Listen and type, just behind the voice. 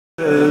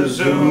to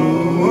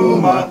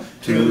Zuma,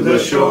 to the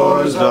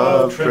shores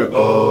of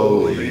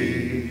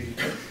Tripoli.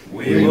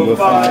 We will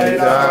fight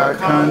our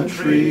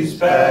country's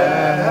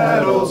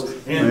battles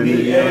in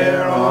the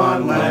air,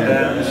 on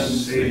land and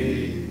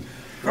sea.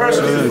 First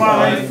to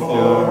fight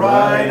for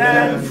right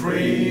and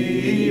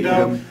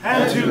freedom,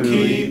 and to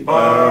keep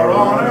our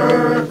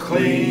honor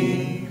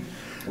clean.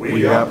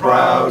 We are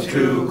proud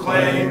to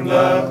claim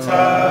the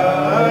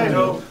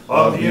title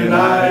of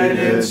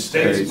United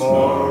States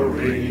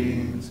Marines.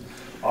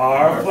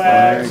 Our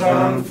flags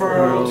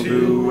unfurl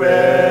to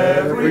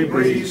every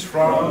breeze,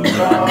 from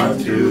dawn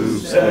to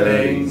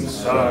setting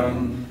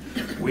sun.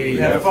 We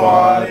have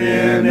fought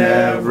in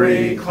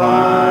every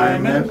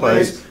clime and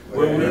place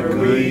where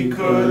we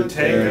could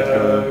take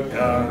a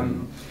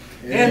gun.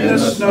 In the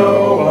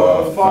snow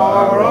of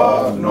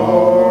far-off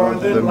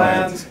northern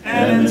lands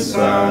and in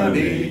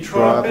sunny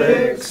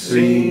tropic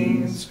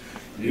scenes,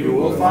 you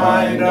will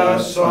find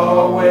us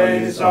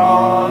always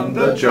on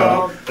the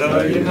job,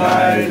 the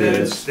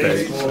United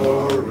States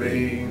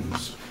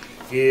Marines.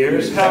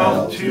 Here's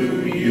health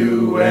to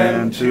you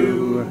and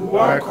to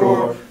our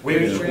Corps,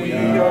 which we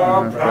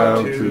are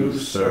proud to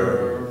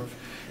serve.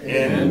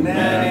 In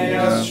many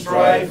a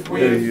strife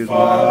we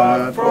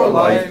fought for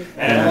life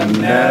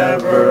and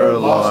never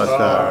lost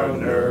our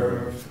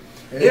nerve.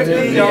 If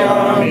the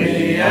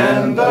Army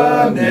and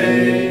the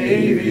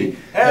Navy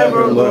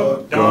ever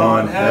looked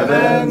on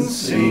heaven's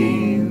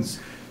scenes,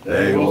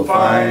 they will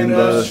find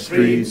the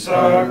streets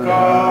are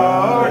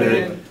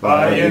guarded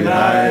by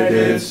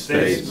United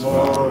States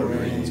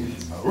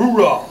Marines.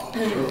 Hoorah!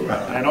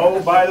 And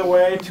oh, by the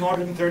way,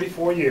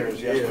 234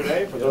 years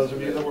yesterday, for those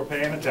of you that were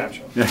paying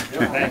attention.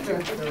 Thank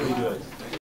you.